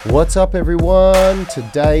What's up, everyone?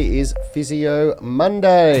 Today is Physio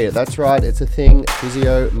Monday. That's right, it's a thing,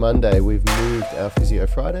 Physio Monday. We've moved our Physio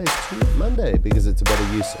Fridays to Monday because it's a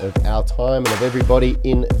better use of our time and of everybody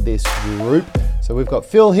in this group. So we've got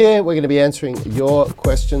Phil here. We're going to be answering your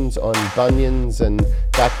questions on bunions and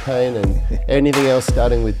back pain and anything else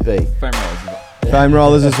starting with B. Foam rollers as well. Foam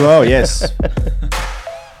rollers as well, yes.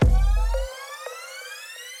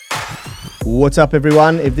 What's up,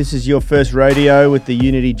 everyone? If this is your first rodeo with the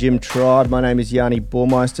Unity Gym Tribe, my name is Yanni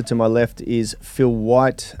Bormeister. To my left is Phil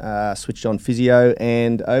White, switched on physio,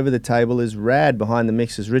 and over the table is Rad. Behind the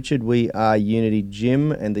mix is Richard. We are Unity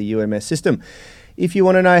Gym and the UMS system. If you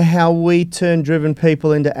want to know how we turn driven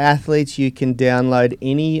people into athletes, you can download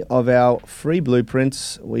any of our free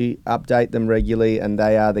blueprints. We update them regularly, and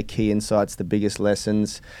they are the key insights, the biggest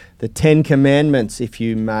lessons, the 10 commandments, if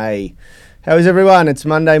you may. How is everyone? It's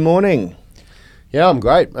Monday morning. Yeah, I'm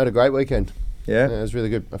great. I had a great weekend. Yeah, it was really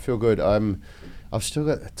good. I feel good. I've still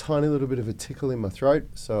got a tiny little bit of a tickle in my throat,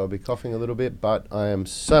 so I'll be coughing a little bit, but I am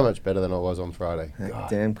so much better than I was on Friday.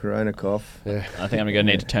 Damn corona cough. Yeah. I think I'm going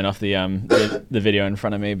to need to turn off the video in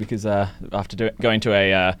front of me because after going to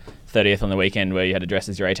a 30th on the weekend where you had to dress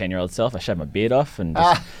as your 18-year-old self, I shaved my beard off and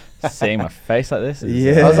just seeing my face like this.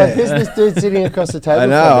 Yeah. I was like, who's this dude sitting across the table? I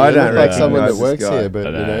know, from me? I He don't looked like someone that recognise works this guy. here, but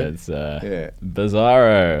you know. It's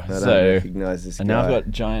bizarro. I don't So, recognise this and guy. now I've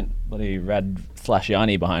got giant bloody Rad Flash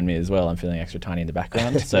Yanni behind me as well. I'm feeling extra tiny in the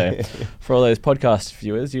background. So for all those podcast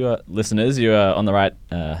viewers, listeners, you are on the right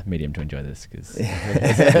medium to enjoy this because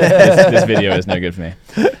this video is no good for me.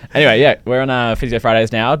 Anyway, yeah, we're on Physio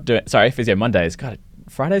Fridays now. Physio Mondays. God,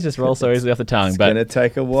 Fridays just roll so easily off the tongue. It's but going to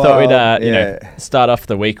take a while. Thought we'd start off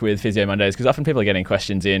the week with Physio Mondays because often people are getting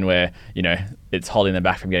questions in where it's holding them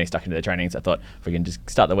back from getting stuck into their trainings. I thought if we can just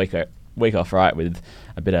start the week off right with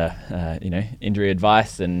a bit of injury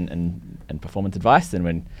advice and performance advice, then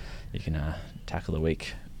when you can tackle the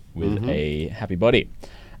week with a happy body.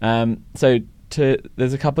 There's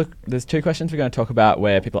two questions we're going to talk about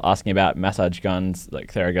where people are asking about massage guns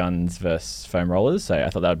like Theraguns versus foam rollers. So I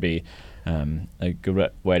thought that would be a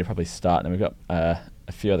good way to probably start. And we've got a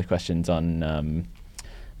few other questions on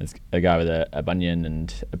there's a guy with a bunion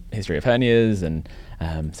and a history of hernias, and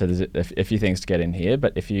so there's a few things to get in here.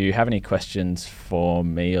 But if you have any questions for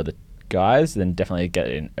me or the guys, then definitely get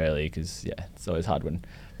in early because it's always hard when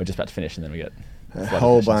we're just about to finish and then we get a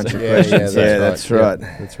whole bunch of Yeah, questions. that's right.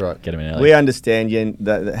 That's right. Get them in early. We understand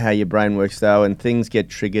how your brain works, though, and things get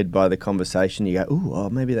triggered by the conversation. You go,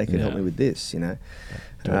 maybe they could help me with this, Do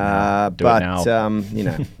it now.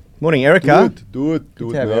 Morning, Erica. Do it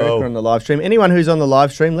Good to have Erica on the live stream. Anyone who's on the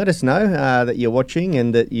live stream, let us know that you're watching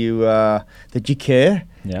and that you care.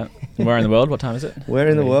 Yeah. Where in the world? What time is it? Where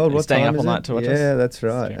in the world? What staying time up all is night it? to watch us? Yeah, that's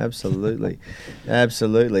right. Absolutely,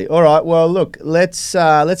 absolutely. All right. Well, look, let's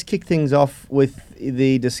kick things off with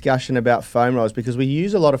the discussion about foam rollers because we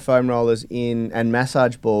use a lot of foam rollers and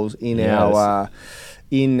massage balls in our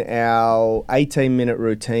 18-minute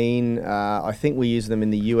routine. I think we use them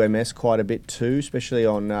in the UMS quite a bit too, especially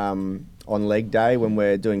on leg day when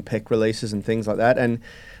we're doing pec releases and things like that. And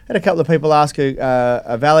I had a couple of people ask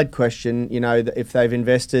a valid question, if they've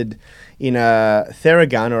invested in a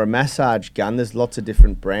Theragun or a massage gun. There's lots of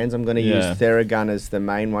different brands. I'm going to use Theragun as the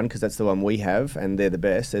main one because that's the one we have, and they're the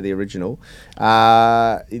best. They're the original. We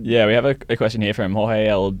have a question here from Jorge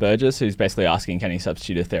L. Burgess, who's basically asking, can he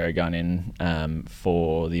substitute a Theragun in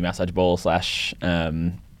for the massage ball /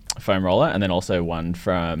 foam roller? And then also one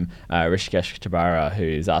from Rishikesh Tabara,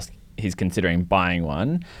 he's considering buying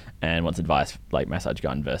one and wants advice like massage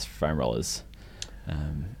gun versus foam rollers.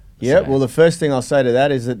 Well, the first thing I'll say to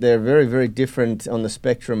that is that they're very, very different on the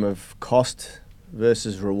spectrum of cost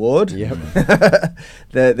versus reward. Yep.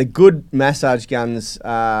 The good massage guns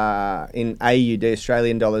in AUD,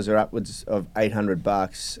 Australian dollars, are upwards of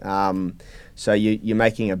 $800. So you're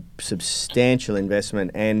making a substantial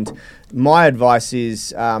investment. And my advice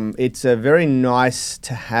is it's a very nice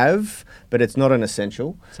to have, but it's not an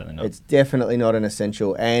essential. Certainly not. It's definitely not an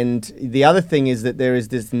essential. And the other thing is that there is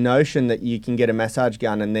this notion that you can get a massage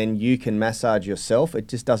gun and then you can massage yourself. It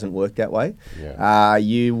just doesn't work that way. Yeah.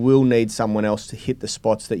 You will need someone else to hit the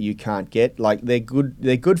spots that you can't get. Like they're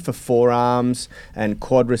good for forearms and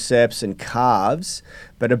quadriceps and calves,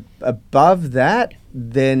 but above that,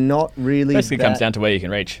 they're not really. Basically, comes down to where you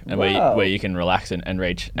can reach and where you can relax and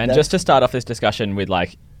reach. And just to start off this discussion with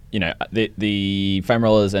the foam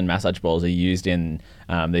rollers and massage balls are used in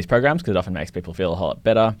these programs because it often makes people feel a whole lot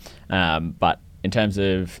better. But in terms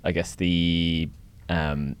of, I guess, the,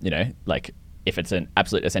 if it's an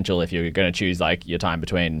absolute essential, if you're going to choose your time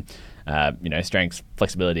between, strength,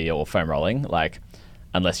 flexibility or foam rolling,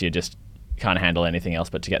 unless you're just can't handle anything else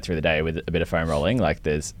but to get through the day with a bit of foam rolling, like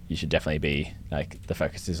you should definitely be like, the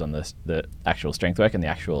focus is on the actual strength work and the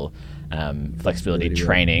actual flexibility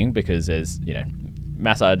training, because there's,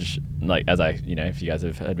 massage, like, as if you guys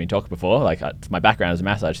have heard me talk before, like, my background as a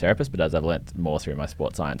massage therapist, but as I've learnt more through my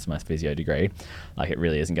sports science, my physio degree, like, it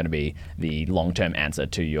really isn't going to be the long-term answer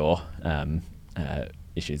to your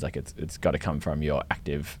issues. Like, it's got to come from your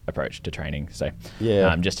active approach to training. So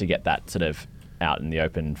just to get that sort of out in the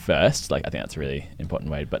open first, like, I think that's a really important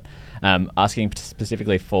way. But asking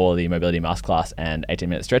specifically for the mobility master class and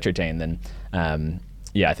 18-minute stretch routine, then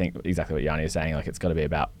I think exactly what Yanni is saying, like, it's got to be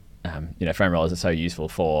about foam rollers are so useful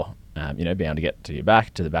for being able to get to your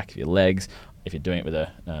back, to the back of your legs. If you're doing it with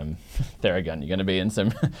a Theragun, you're going to be in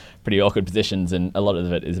some pretty awkward positions, and a lot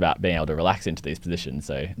of it is about being able to relax into these positions.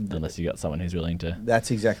 So unless you've got someone who's willing to...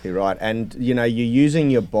 That's exactly right. And, you're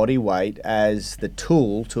using your body weight as the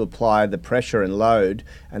tool to apply the pressure and load,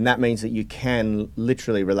 and that means that you can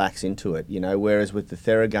literally relax into it, whereas with the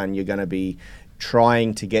Theragun, you're going to be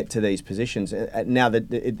trying to get to these positions. Now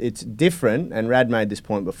that it's different, and Rad made this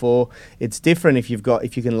point before, it's different if you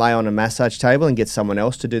can lay on a massage table and get someone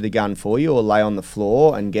else to do the gun for you, or lay on the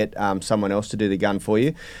floor and get someone else to do the gun for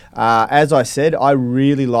you. As I said, I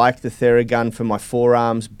really like the Theragun for my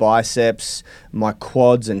forearms, biceps, my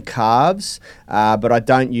quads and calves, but I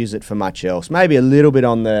don't use it for much else. Maybe a little bit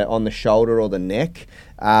on the shoulder or the neck.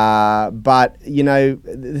 But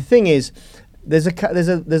the thing is, there's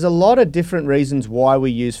a lot of different reasons why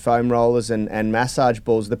we use foam rollers and massage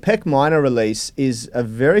balls. The pec minor release is a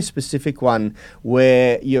very specific one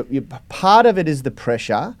where part of it is the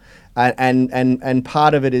pressure and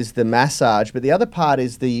part of it is the massage, but the other part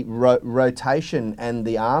is the rotation and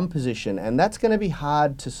the arm position, and that's going to be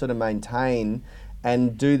hard to sort of maintain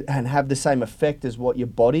and have the same effect as what your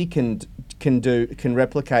body can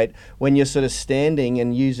replicate when you're sort of standing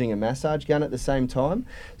and using a massage gun at the same time.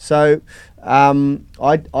 So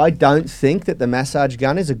I don't think that the massage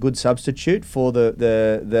gun is a good substitute for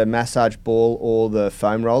the massage ball or the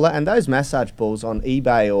foam roller. And those massage balls on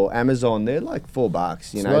eBay or Amazon, they're like $4.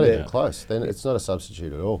 It's not even close. Then it's not a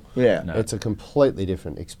substitute at all. Yeah, no. It's a completely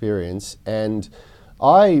different experience. And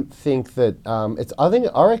I think that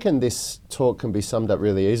I reckon this talk can be summed up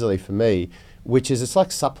really easily for me, which is it's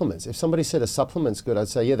like supplements. If somebody said a supplement's good, I'd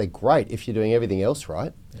say, yeah, they're great if you're doing everything else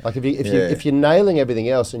right. Like if you're nailing everything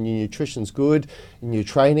else and your nutrition's good and your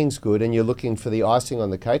training's good and you're looking for the icing on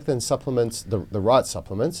the cake, then supplements, the right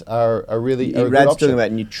supplements, are really a good Rad's option. talking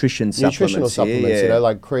about nutritional supplements,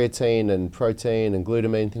 like creatine and protein and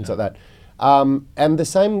glutamine, things like that. And the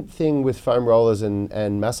same thing with foam rollers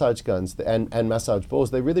and massage guns and massage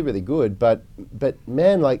balls. They're really, really good. But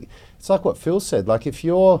man, like, it's like what Phil said. Like,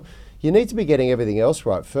 you need to be getting everything else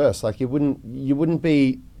right first. Like, you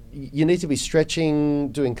need to be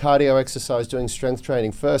stretching, doing cardio exercise, doing strength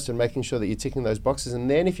training first, and making sure that you're ticking those boxes. And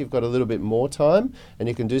then if you've got a little bit more time and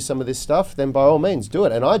you can do some of this stuff, then by all means do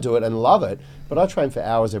it. And I do it and love it, but I train for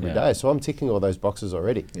hours every day, so I'm ticking all those boxes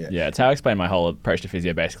already. Yeah, it's how I explain my whole approach to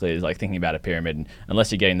physio. Basically, is like thinking about a pyramid. And unless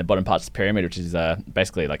you're getting the bottom parts of the pyramid, which is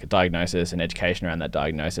basically like a diagnosis and education around that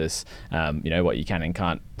diagnosis, what you can and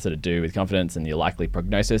can't sort of do with confidence, and your likely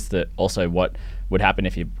prognosis, that also what would happen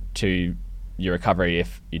if your recovery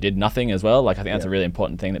if you did nothing as well. Like, I think that's a really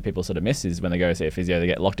important thing that people sort of miss, is when they go see a physio, they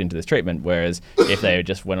get locked into this treatment, whereas if they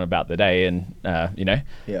just went about the day and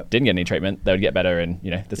didn't get any treatment, they would get better in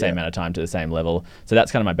the same amount of time to the same level. So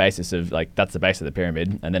that's kind of my basis of, like, that's the base of the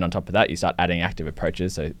pyramid. And then on top of that, you start adding active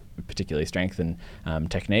approaches, so particularly strength and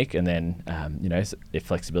technique, and then if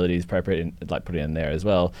flexibility is appropriate, like, put it in there as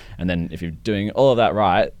well. And then if you're doing all of that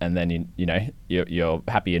right, and then you're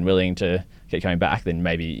happy and willing to keep coming back, then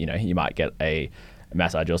maybe you might get a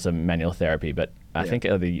massage or some manual therapy. But I think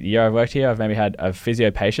the year I've worked here, I've maybe had of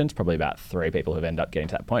physio patients, probably about 3 people who've ended up getting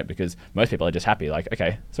to that point, because most people are just happy, like,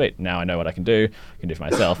 okay, sweet, now I know what I can do for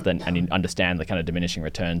myself. And you understand the kind of diminishing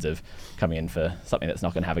returns of coming in for something that's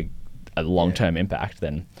not going to have a long-term impact,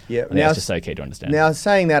 then it's just so key to understand. Now,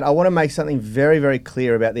 saying that, I want to make something very, very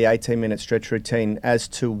clear about the 18-minute stretch routine as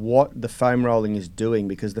to what the foam rolling is doing,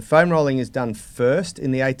 because the foam rolling is done first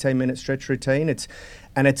in the 18-minute stretch routine. It's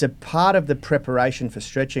a part of the preparation for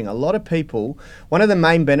stretching. A lot of people, one of the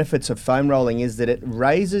main benefits of foam rolling is that it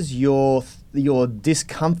raises your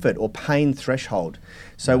discomfort or pain threshold.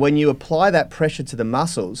 So when you apply that pressure to the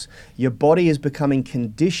muscles, your body is becoming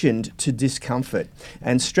conditioned to discomfort.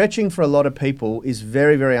 And stretching for a lot of people is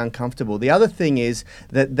very, very uncomfortable. The other thing is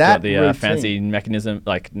that routine, fancy mechanism,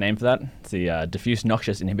 like, name for that? It's the diffuse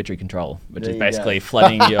noxious inhibitory control, which is basically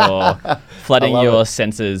flooding your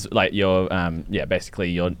senses, like your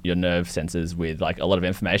basically your nerve senses with, like, a lot of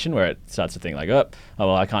information, where it starts to think like, oh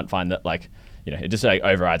well, I can't find that, like, it just like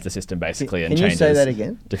overrides the system basically and Can you changes. say that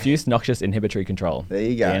again? Diffuse noxious inhibitory control. There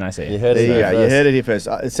you go. DNIC. You heard There it you there go. first. You heard it here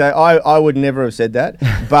first. So I would never have said that,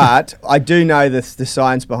 but I do know the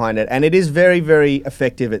science behind it, and it is very, very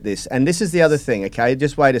effective at this. And this is the other thing, okay?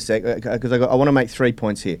 Just wait a sec, because I want to make 3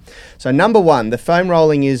 points here. So number one, the foam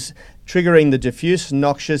rolling is triggering the diffuse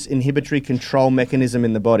noxious inhibitory control mechanism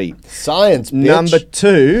in the body. Science,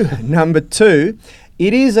 bitch. Number two,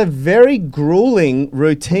 it is a very grueling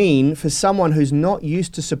routine for someone who's not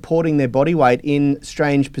used to supporting their body weight in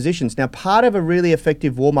strange positions. Now, part of a really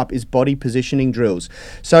effective warm-up is body positioning drills.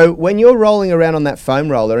 So when you're rolling around on that foam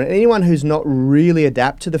roller, and anyone who's not really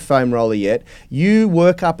adapt to the foam roller yet, you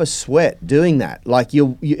work up a sweat doing that. Like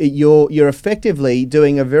you're effectively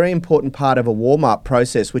doing a very important part of a warm-up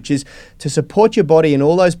process, which is to support your body in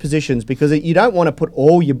all those positions, because you don't want to put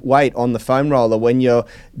all your weight on the foam roller when your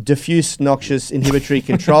diffuse noxious inhibitory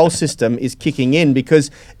control system is kicking in, because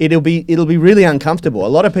it'll be really uncomfortable. A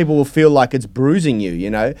lot of people will feel like it's bruising you,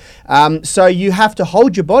 so you have to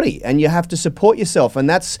hold your body and you have to support yourself, and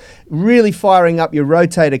that's really firing up your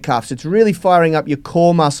rotator cuffs. It's really firing up your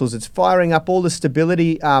core muscles. It's firing up all the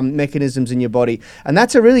stability mechanisms in your body, and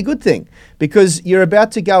that's a really good thing, because you're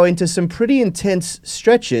about to go into some pretty intense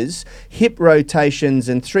stretches, hip rotations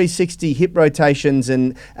and 360 hip rotations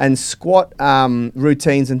and squat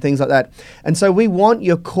routines and things like that. And so we want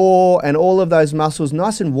your core and all of those muscles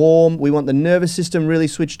nice and warm. We want the nervous system really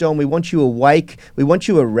switched on. We want you awake. We want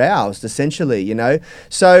you aroused, essentially,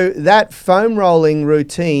 So that foam rolling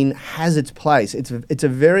routine has its place. It's a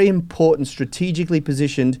very important, strategically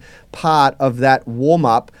positioned part of that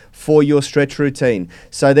warm-up for your stretch routine.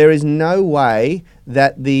 So there is no way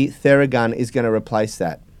that the Theragun is going to replace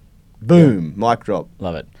that. Boom, mic drop.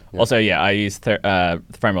 Love it. Also, I use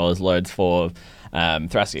foam rollers loads for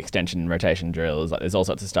thoracic extension, rotation drills. Like, there's all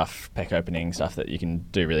sorts of stuff, pec opening stuff that you can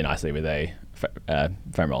do really nicely with a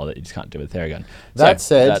foam roller that you just can't do with a Theragun.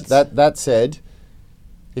 That said,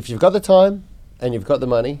 if you've got the time and you've got the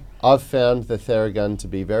money, I've found the Theragun to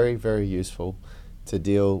be very, very useful to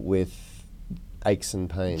deal with aches and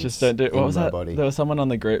pains. Just don't do. What was that? Body. There was someone on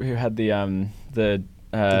the group who had the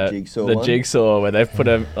jigsaw jigsaw where they've put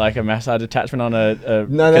a massage attachment on a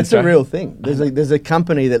No, that's a real thing. There's a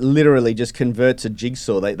company that literally just converts a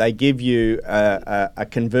jigsaw. They give you a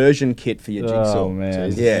conversion kit for your jigsaw. Oh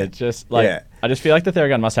man, yeah, it's just I just feel like the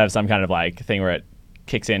Theragun must have some kind of thing where it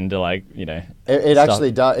kicks into It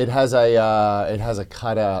actually does. It has a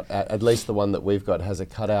cutout. At least the one that we've got has a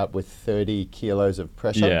cutout with 30 kilos of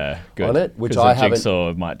pressure on it, which I haven't. The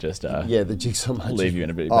jigsaw might just the jigsaw might leave you in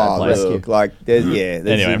a bit bad place. Look,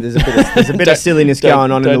 there's a bit of silliness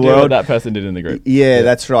going on in the Don't do world. what that person did in the group. Yeah,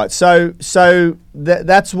 that's right. So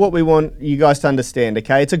that's what we want you guys to understand.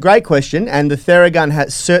 Okay, it's a great question, and the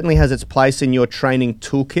Theragun certainly has its place in your training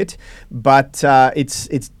toolkit, but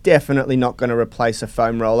it's definitely not going to replace a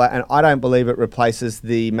foam roller, and I don't believe it replaces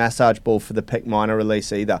the massage ball for the pec minor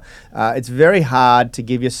release either. It's very hard to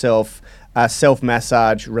give yourself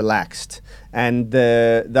self-massage relaxed. And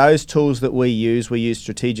those tools that we use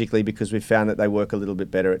strategically because we found that they work a little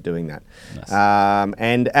bit better at doing that. Nice.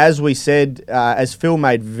 And as we said, as Phil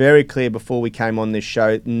made very clear before we came on this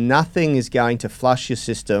show, nothing is going to flush your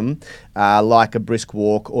system like a brisk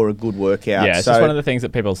walk or a good workout. Yeah, it's just one of the things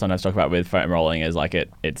that people sometimes talk about with foam rolling is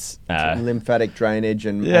it's lymphatic drainage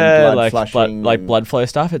and blood flushing. Blood flow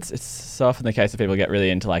stuff. It's so often the case that people get really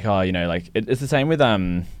into it's the same with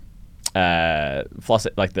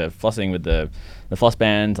flossing with the floss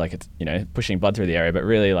band, it's pushing blood through the area, but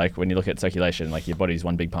really when you look at circulation, your body's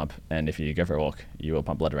one big pump, and if you go for a walk you will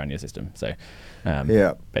pump blood around your system. So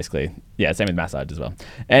basically same with massage as well.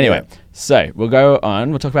 Anyway, so we'll go on.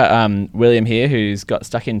 We'll talk about William here, who's got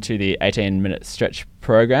stuck into the 18-minute stretch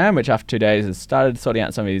program, which after 2 days has started sorting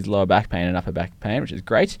out some of his lower back pain and upper back pain, which is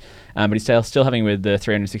great, but he's still having with the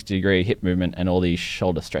 360-degree hip movement and all these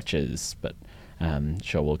shoulder stretches, but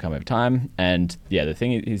sure will come over time. And the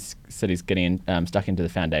thing he's said he's getting stuck into the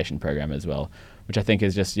foundation program as well, which I think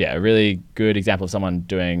is just a really good example of someone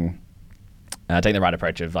doing taking the right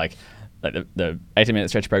approach of the 18-minute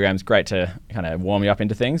stretch program is great to kind of warm you up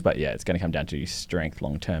into things, but it's going to come down to strength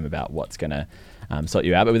long term about what's going to sort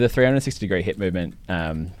you out. But with a 360-degree hip movement,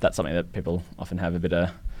 that's something that people often have a bit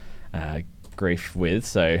of grief with.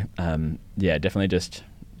 So definitely just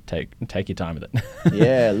take your time with it.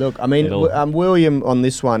 Yeah, look, I mean, William on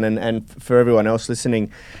this one, and for everyone else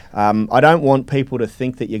listening, I don't want people to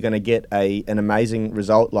think that you're going to get an amazing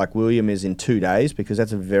result like William is in 2 days, because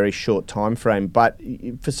that's a very short time frame. But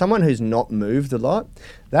for someone who's not moved a lot,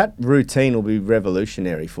 that routine will be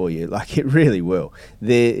revolutionary for you. It really will.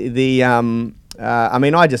 I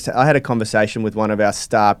mean, I had a conversation with one of our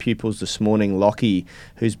star pupils this morning, Lockie,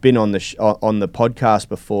 who's been on the on the podcast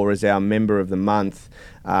before as our member of the month,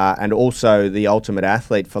 and also the ultimate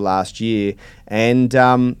athlete for last year. And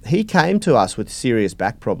he came to us with serious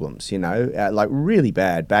back problems, like really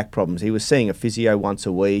bad back problems. He was seeing a physio once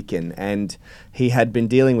a week, and he had been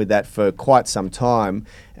dealing with that for quite some time.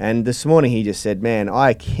 And this morning he just said, man,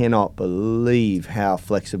 I cannot believe how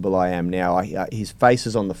flexible I am now. His face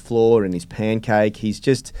is on the floor in his pancake. He's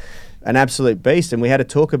just an absolute beast. And we had to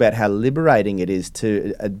talk about how liberating it is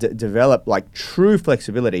to develop like true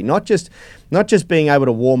flexibility, not just being able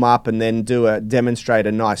to warm up and then demonstrate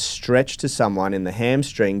a nice stretch to someone in the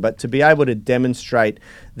hamstring, but to be able to demonstrate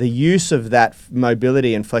the use of that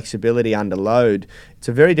mobility and flexibility under load. It's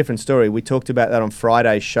a very different story. We talked about that on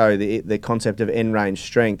Friday's show, the concept of end range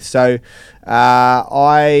strength. So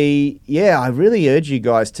I really urge you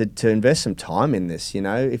guys to invest some time in this.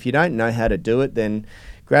 If you don't know how to do it, then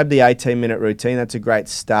grab the 18-minute routine. That's a great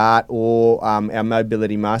start. Or our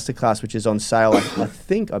mobility masterclass, which is on sale,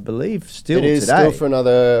 I believe, still today. It is still for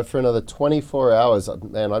another 24 hours.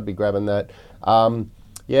 Man, I'd be grabbing that.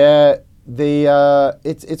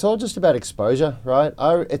 It's all just about exposure, right?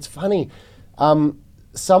 It's funny.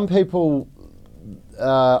 Some people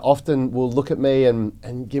often will look at me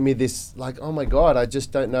and give me this like, oh my God, I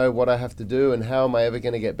just don't know what I have to do and how am I ever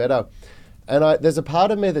going to get better? And there's a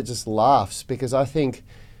part of me that just laughs because I think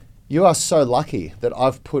you are so lucky that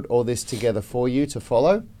I've put all this together for you to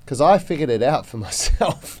follow, because I figured it out for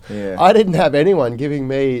myself. Yeah. I didn't have anyone giving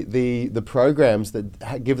me the programs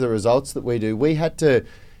that give the results that we do. We had to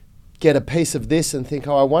get a piece of this and think,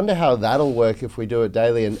 I wonder how that'll work if we do it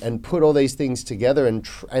daily, and put all these things together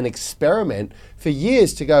and experiment for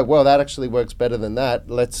years to go, well, that actually works better than that.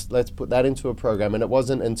 Let's put that into a program. And it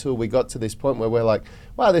wasn't until we got to this point where we're like,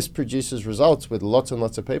 wow, this produces results with lots and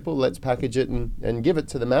lots of people. Let's package it and give it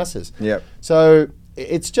to the masses. Yep. So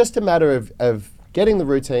it's just a matter of getting the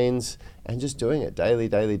routines and just doing it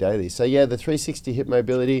daily. So yeah, the 360 hip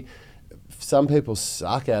mobility, some people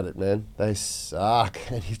suck at it, man. They suck.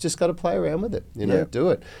 And you've just got to play around with it, do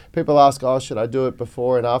it. People ask, should I do it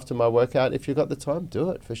before and after my workout? If you've got the time, do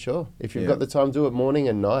it for sure. If you've got the time, do it morning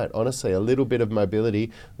and night. Honestly, a little bit of mobility,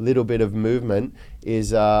 little bit of movement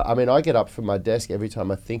is, I get up from my desk every time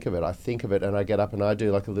I think of it and I get up and I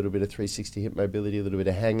do like a little bit of 360 hip mobility, a little bit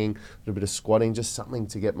of hanging, a little bit of squatting, just something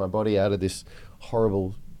to get my body out of this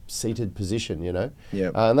horrible seated position, and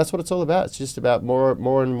that's what it's all about. It's just about more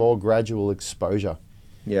and more gradual exposure,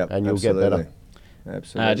 and you'll get better.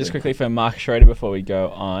 Absolutely. Just quickly for Mark Schroeder before we go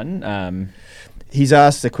on. He's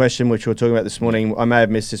asked a question which we were talking about this morning. I may have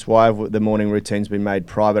missed this. Why have the morning routine's been made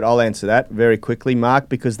private? I'll answer that very quickly, Mark,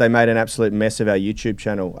 because they made an absolute mess of our YouTube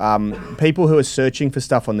channel. People who are searching for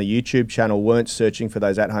stuff on the YouTube channel weren't searching for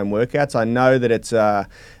those at-home workouts. I know that it's a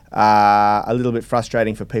little bit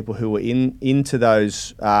frustrating for people who were into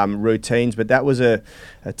those routines, but that was a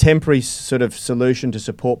temporary sort of solution to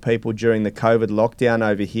support people during the COVID lockdown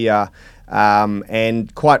over here.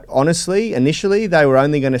 And quite honestly, initially they were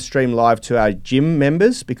only going to stream live to our gym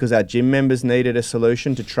members because our gym members needed a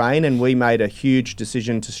solution to train, and we made a huge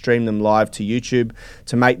decision to stream them live to YouTube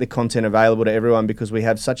to make the content available to everyone, because we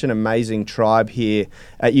have such an amazing tribe here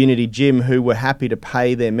at Unity Gym who were happy to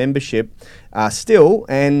pay their membership still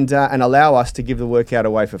and allow us to give the workout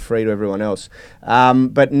away for free to everyone else.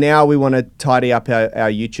 But now we want to tidy up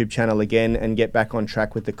our YouTube channel again and get back on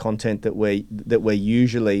track with the content that we're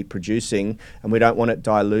usually producing, and we don't want it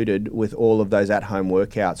diluted with all of those at-home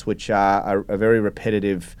workouts, which are a very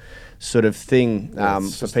repetitive sort of thing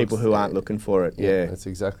for people who aren't looking for it. Yeah, that's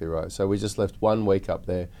exactly right. So we just left 1 week up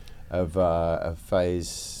there of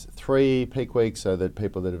phase 3 peak week, so that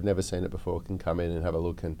people that have never seen it before can come in and have a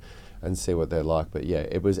look and see what they're like. But yeah,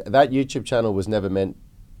 that YouTube channel was never meant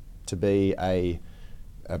to be a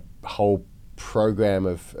whole program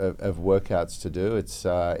of workouts to do.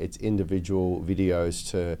 It's individual videos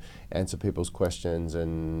to answer people's questions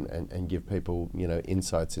and give people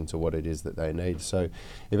insights into what it is that they need. So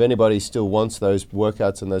if anybody still wants those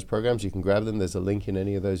workouts and those programs, you can grab them. There's a link in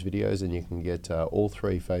any of those videos, and you can get all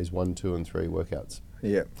 3 phase 1, 2 and 3 workouts.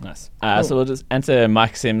 Yeah. Nice. So we'll just answer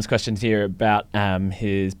Mike Sims' questions here about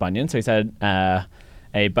his bunion. So he said a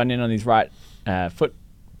bunion on his right foot,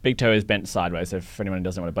 big toe is bent sideways. So for anyone who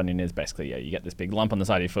doesn't know what a bunion is, basically, you get this big lump on the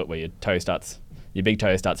side of your foot where your big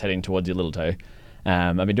toe starts heading towards your little toe.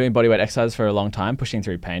 I've been doing bodyweight exercise for a long time, pushing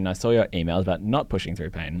through pain. I saw your emails about not pushing through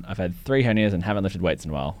pain. I've had 3 hernias and haven't lifted weights in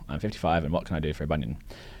a while. I'm 55, and what can I do for a bunion?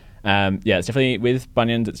 It's definitely with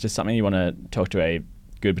bunions. It's just something you want to talk to a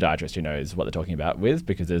good podiatrist who knows what they're talking about with,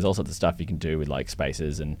 because there's all sorts of stuff you can do with like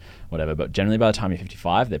spaces and whatever. But generally, by the time you're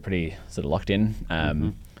 55, they're pretty sort of locked in.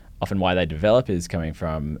 Often, why they develop is coming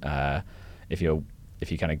from if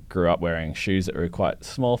you kind of grew up wearing shoes that were quite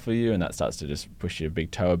small for you, and that starts to just push your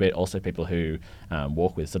big toe a bit. Also, people who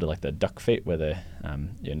walk with sort of like the duck feet, where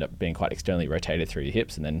you end up being quite externally rotated through your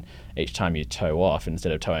hips, and then each time you toe off,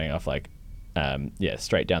 instead of toeing off like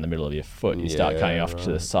straight down the middle of your foot, you start cutting off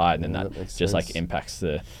to the side, and then that just sense. like impacts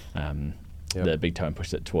the big toe and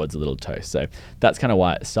pushes it towards the little toe. So that's kind of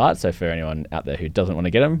why it starts. So for anyone out there who doesn't want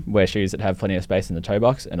to get them, wear shoes that have plenty of space in the toe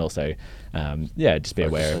box, and also just be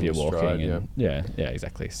aware of your walking. Stride, and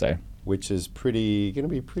exactly. So which is going to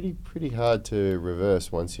be pretty hard to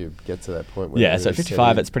reverse once you get to that point. Where so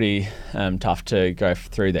 55, it's pretty tough to go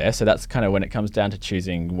through there. So that's kind of when it comes down to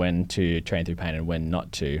choosing when to train through pain and when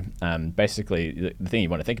not to. Basically, the thing you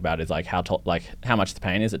want to think about is like how much the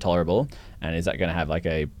pain is it tolerable, and is that going to have like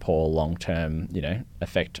a poor long-term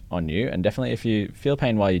effect on you? And definitely, if you feel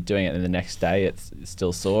pain while you're doing it, and the next day it's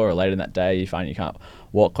still sore, or later in that day you find you can't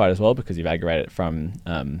walk quite as well because you've aggravated it from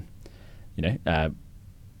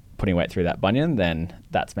putting weight through that bunion, then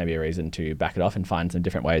that's maybe a reason to back it off and find some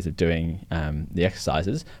different ways of doing the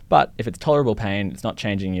exercises. But if it's tolerable pain, it's not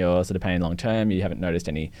changing your sort of pain long term, you haven't noticed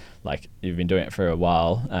any, like you've been doing it for a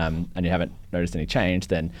while and you haven't noticed any change,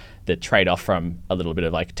 then the trade-off from a little bit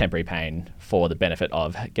of like temporary pain for the benefit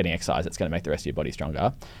of getting exercise that's going to make the rest of your body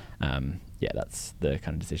stronger, that's the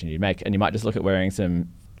kind of decision you'd make. And you might just look at wearing some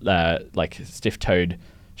like stiff-toed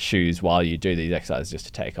shoes while you do these exercises just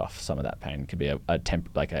to take off some of that pain. Could be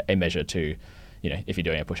a measure to, if you're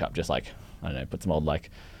doing a push-up, just like, I don't know, put some old like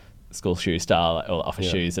school shoe style or office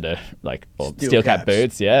shoes that are like, or steel cap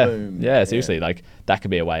boots. Boom. Seriously, like that could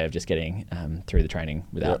be a way of just getting through the training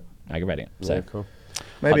without aggravating it. So cool.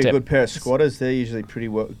 Maybe a good pair of squatters. They're usually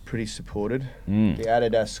pretty supported. The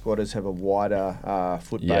Adidas squatters have a wider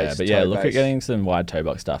foot base. Look at getting some wide toe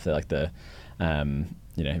box stuff. They're like the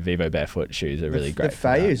Vivo Barefoot shoes are really great. The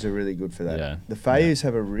Fayus are really good for that. Yeah. The Fayus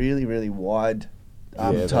have a really, really wide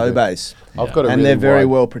toe base. I've got a and really they're very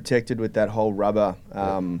wide- well protected with that whole rubber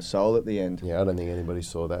sole at the end. Yeah, I don't think anybody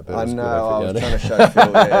saw that, but I it was know, good I was effort, trying to show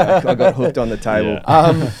Phil. I got hooked on the table.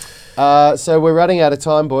 So we're running out of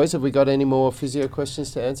time, boys. Have we got any more physio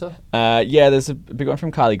questions to answer? There's a big one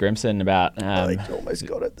from Kylie Grimson about... They almost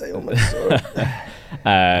got it. They almost saw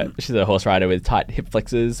it. She's a horse rider with tight hip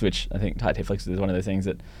flexors, which I think tight hip flexors is one of those things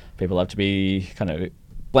that people love to be kind of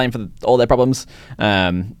blamed for all their problems.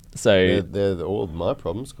 They're all my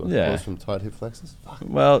problems. Cause from tight hip flexors. Fuck.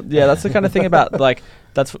 Well, that's the kind of thing about like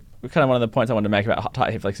that's kind of one of the points I wanted to make about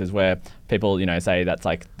tight hip flexors, where people say that's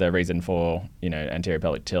like the reason for anterior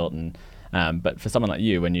pelvic tilt, and but for someone like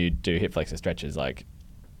you, when you do hip flexor stretches, like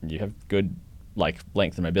you have good like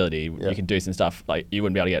length and mobility, you can do some stuff like you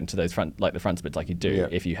wouldn't be able to get into those the front splits like you do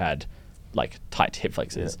if you had like tight hip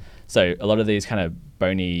flexors. So a lot of these kind of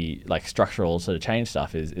bony like structural sort of change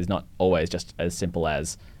stuff is not always just as simple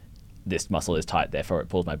as this muscle is tight, therefore it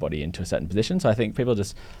pulls my body into a certain position. So I think people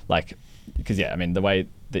just like, because the way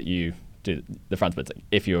that you do the front splits, like,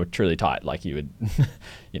 if you're truly tight, like you would,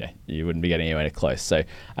 you wouldn't be getting anywhere close. So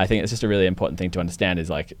I think it's just a really important thing to understand is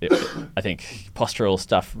like, I think postural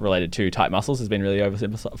stuff related to tight muscles has been really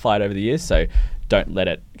oversimplified over the years. So don't let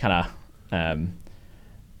it kind of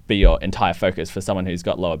be your entire focus. For someone who's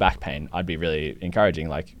got lower back pain, I'd be really encouraging,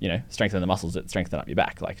 like, strengthen the muscles that strengthen up your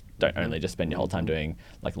back. Like, don't only just spend your whole time doing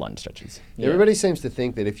like lunge stretches. Everybody seems to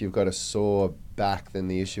think that if you've got a sore back, then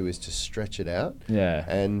the issue is to stretch it out.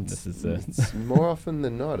 And it's more often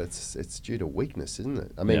than not, it's due to weakness, isn't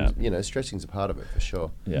it? I mean, stretching's a part of it for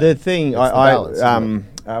sure. The thing, balance,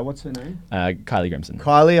 what's her name? Kylie Grimson.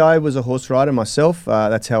 Kylie, I was a horse rider myself.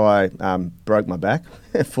 That's how I broke my back,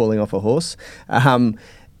 falling off a horse.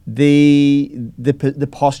 The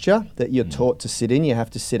posture that you're taught to sit in, you have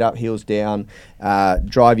to sit up, heels down,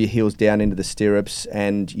 drive your heels down into the stirrups,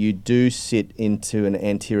 and you do sit into an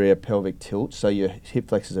anterior pelvic tilt, so your hip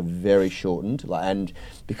flexors are very shortened, and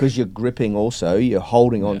because you're gripping also, you're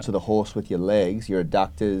holding on to the horse with your legs, your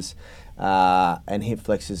adductors and hip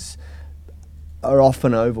flexors are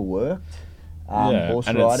often overworked. Horse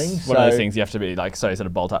and riding. It's one of those things you have to be like so sort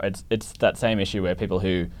of bolt up. It's that same issue where people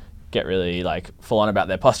who get really like full on about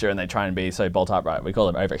their posture and they try and be so bolt upright. We call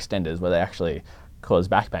them overextenders, where they actually cause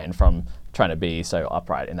back pain from trying to be so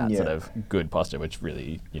upright in that sort of good posture, which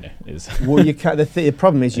really is. Well, you can't, the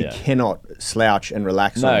problem is you cannot slouch and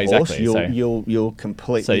relax on a horse. Exactly. You'll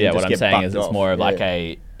completely. So just what I'm get saying is bucked it's more of off.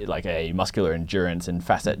 like a muscular endurance and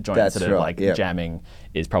facet joint That's sort of right, jamming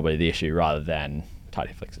is probably the issue, rather than tight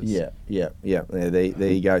hip flexors. Yeah.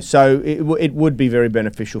 There you go. So it would be very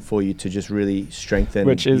beneficial for you to just really strengthen.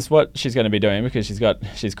 Which is what she's going to be doing, because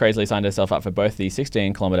she's crazily signed herself up for both the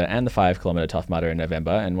 16 kilometre and the 5 kilometre Tough Mudder in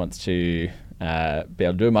November, and wants to be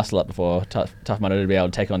able to do a muscle up before Tough Mudder to be able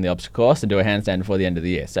to take on the obstacle course and do a handstand before the end of the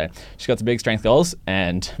year. So she's got some big strength goals,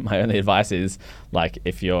 and my only advice is, like,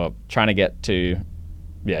 if you're trying to get to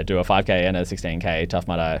do a 5K and a 16K Tough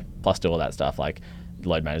Mudder plus do all that stuff, like,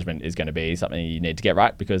 load management is going to be something you need to get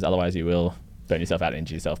right, because otherwise you will burn yourself out and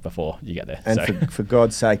injure yourself before you get there. And for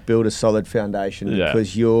God's sake, build a solid foundation,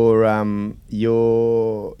 because you're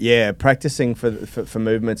practicing for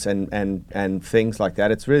movements and things like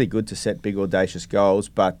that. It's really good to set big audacious goals,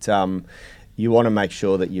 but you want to make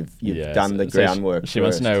sure that you've done the groundwork. She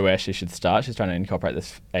wants to know where she should start. She's trying to incorporate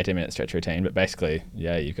this 18-minute stretch routine, but basically,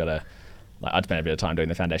 you've got to. Like, I'd spend a bit of time doing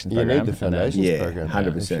the foundations program. You need the foundations program.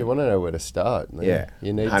 100%. If you want to know where to start, you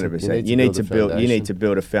need 100%. You need to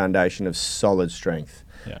build a foundation of solid strength.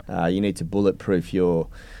 Yeah. You need to bulletproof your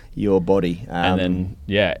body. And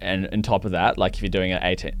then, and on top of that, like, if you're doing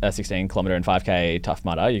a 16 kilometre and 5K Tough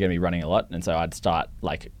Mudder, you're going to be running a lot. And so I'd start,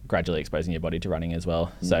 like, gradually exposing your body to running as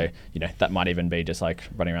well. So, that might even be just like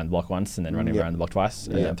running around the block once and then running around the block twice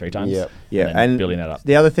and then 3 times. And building that up.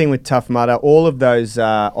 The other thing with Tough Mudder, all of those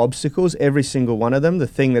obstacles, every single one of them, the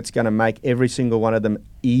thing that's going to make every single one of them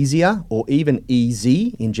easier, or even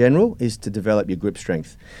easy in general, is to develop your grip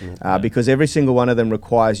strength. Because every single one of them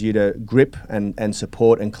requires you to grip and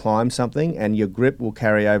support and climb something, and your grip will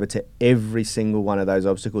carry over to every single one of those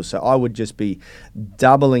obstacles. So I would just be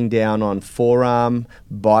doubling down on forearm,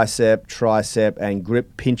 bicep, tricep, and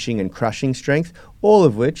grip pinching and crushing strength, all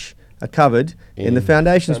of which are covered in the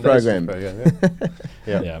Foundations program.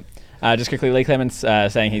 Just quickly, Lee Clements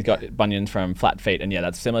saying he's got bunions from flat feet, and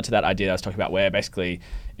that's similar to that idea that I was talking about, where basically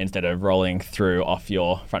instead of rolling through off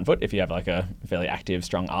your front foot, if you have like a fairly active,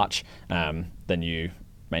 strong arch, then you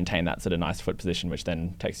maintain that sort of nice foot position, which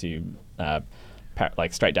then takes you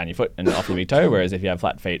like straight down your foot and off your big toe. Whereas if you have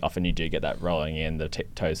flat feet, often you do get that rolling in, the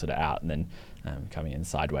toes sort of out, and then coming in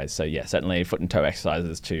sideways. So certainly foot and toe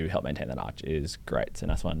exercises to help maintain that arch is great. So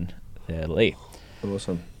nice one there, Lee.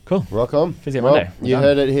 Awesome. Cool. Rock on. Physio Monday. You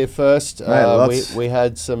heard it here first. Mate, we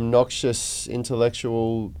had some noxious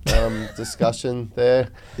intellectual discussion there.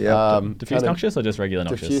 Diffuse noxious or just regular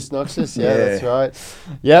noxious? Diffuse noxious, that's right.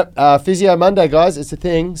 Yep. Physio Monday, guys. It's a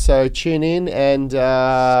thing. So tune in and...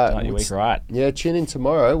 start your week right. Yeah, tune in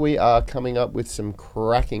tomorrow. We are coming up with some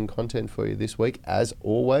cracking content for you this week. As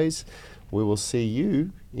always, we will see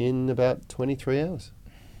you in about 23 hours.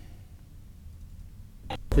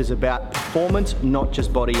 Is about performance, not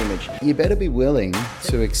just body image. You better be willing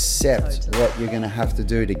to accept what you're going to have to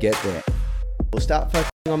do to get there. We'll start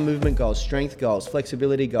focusing on movement goals, strength goals,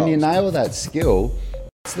 flexibility goals. When you nail that skill,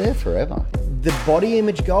 it's there forever. The body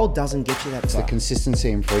image goal doesn't get you that It's far. the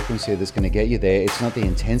consistency and frequency that's going to get you there. It's not the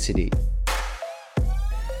intensity.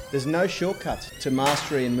 There's no shortcuts to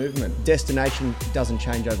mastery and movement. Destination doesn't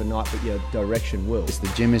change overnight, but your direction will.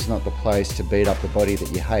 The gym is not the place to beat up the body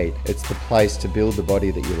that you hate. It's the place to build the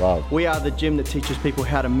body that you love. We are the gym that teaches people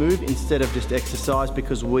how to move instead of just exercise,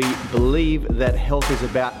 because we believe that health is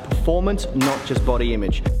about performance, not just body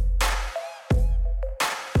image.